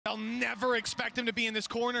They'll never expect him to be in this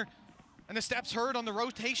corner. And the steps heard on the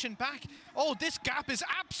rotation back. Oh, this gap is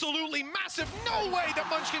absolutely massive. No way that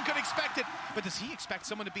Munchkin could expect it. But does he expect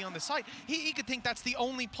someone to be on the site? He could think that's the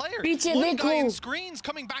only player. One guy in screens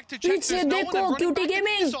coming back to check. There's no one and running back.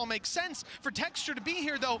 This all makes sense for Texture to be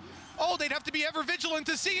here, though. Oh, they'd have to be ever vigilant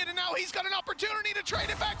to see it, and now he's got an opportunity to trade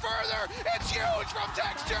it back further. It's huge from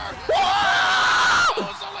Texture.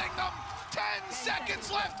 Puzzling them. 10 seconds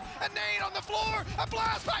left. A nade on the floor. A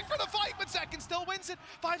blast back for the fight, but Zekken still wins it.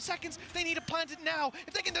 5 seconds. They need to plant it now.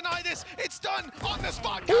 If they can deny this, it's done on the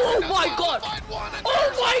spot. Oh my god!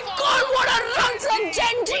 Oh my god! What a run from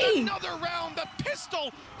Genji! Another round. The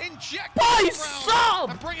pistol injected the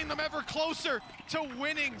round and bringing them ever closer to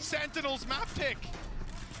winning Sentinel's map pick.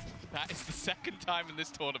 That is the second time in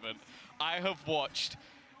this tournament I have watched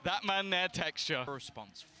that man there, Texture.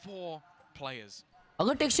 Response 4 players.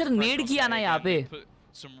 अगर texture नेड किया ना यहाँ पे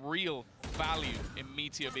some real value in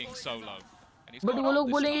Meteor being solo. But वो लोग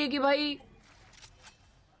बोलेंगे कि भाई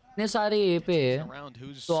इतने सारे ए पे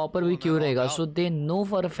टॉपर भी क्यों रहेगा so they know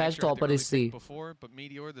for a fact topper is C. But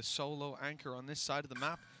Meteor, the solo anchor on this side of the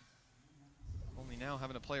map, only now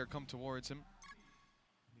having a player come towards him.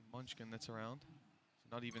 Munchkin that's around.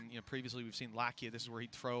 Not even, previously we've seen Lakia. This is where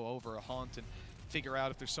he'd throw over a haunt and figure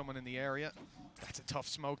out if there's someone in the area. That's a tough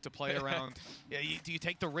smoke to play around. Yeah, do you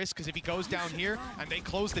take the risk? Because if he goes down here and they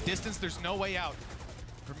close the distance, there's no way out.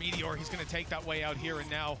 For Meteor, he's going to take that way out here and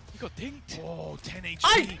now. He got dinked. Oh, 10 HP.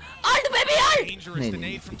 Ult, baby, ult! Dangerous. The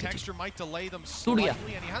nade from Texture might delay them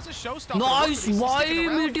slightly, and he has a showstopper. Nice, why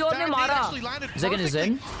Meteor ne mara? ZEKKEN is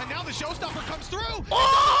in. And now the showstopper comes through.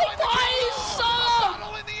 Oh my god!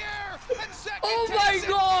 Oh my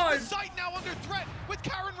god! The site now under threat with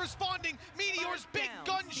Karen responding. Meteor's big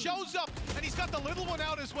gun shows up, and he's got the little one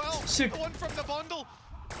out as well. Sick. The one from the bundle.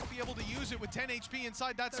 He'll be able to use it with 10 HP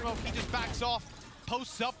inside that smoke. He just backs off,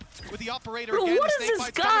 posts up with the operator again. What is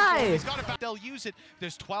this guy? He's got it back. They'll use it.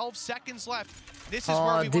 There's 12 seconds left. This is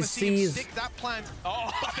where we want to see him stick that plant.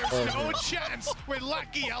 Oh, there's no chance with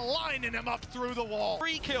Lakia lining him up through the wall.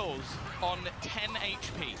 3 kills on 10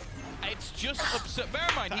 HP. It's just absurd. Bear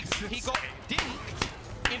in mind, he got dinked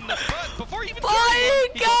in the first before he even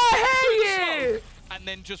and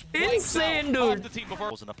then just insane, dude. The team before.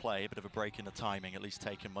 Wasn't a play, a bit of a break in the timing, at least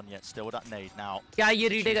taken one yet still with that nade now. क्या ये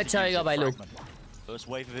retake अच्छा होएगा भाई लोग? First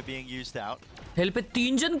wave of it being used out. Hell पे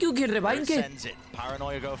 3 जन क्यों गिर रहे भाई इनके?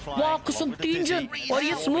 वाह कसम 3 जन और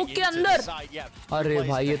ये smoke के अंदर. अरे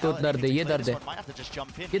भाई ये तो दर्द है, ये दर्द है.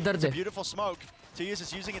 ये दर्द है. Beautiful smoke. Two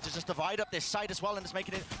users using it to just divide up this site as well, and it's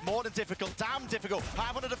making it more than difficult. Damn difficult.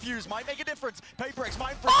 Have on a defuse might make a difference. Paper X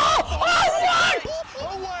might.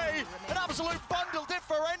 Away! An absolute bundle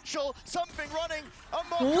differential. Something running.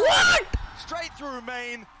 What? Straight through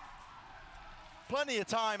main. Plenty of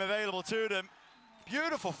time available to them.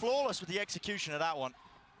 Beautiful, flawless with the execution of that one.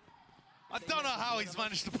 I don't know how he's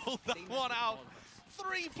managed to pull that one out.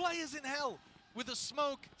 3 players in hell with a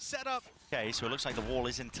smoke set up. Okay, so it looks like the wall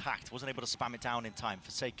is intact. Wasn't able to spam it down in time.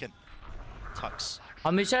 Forsaken. Tux.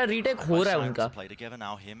 हमेशा retake हो रहा है उनका.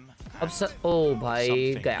 अब sir ओ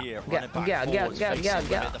भाई गया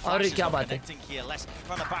अरे क्या बात है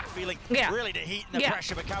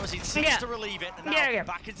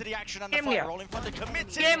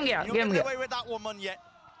गेम गया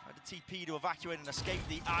TP to evacuate and escape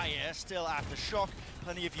the IS. Still after shock.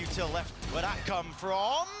 Plenty of util left. Where that come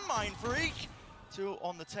from? Mind Freak. 2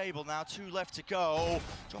 on the table now. 2 left to go.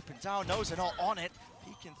 Dropping down. Knows they're not on it.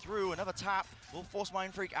 Peeking through. Another tap. Will force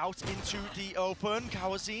Mind Freak out into the open.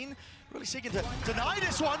 Kawazine really seeking to deny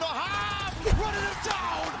this one. Not half. Running it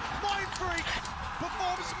down. Mind Freak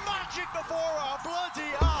performs magic before our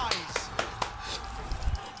bloody eyes.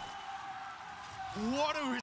 What a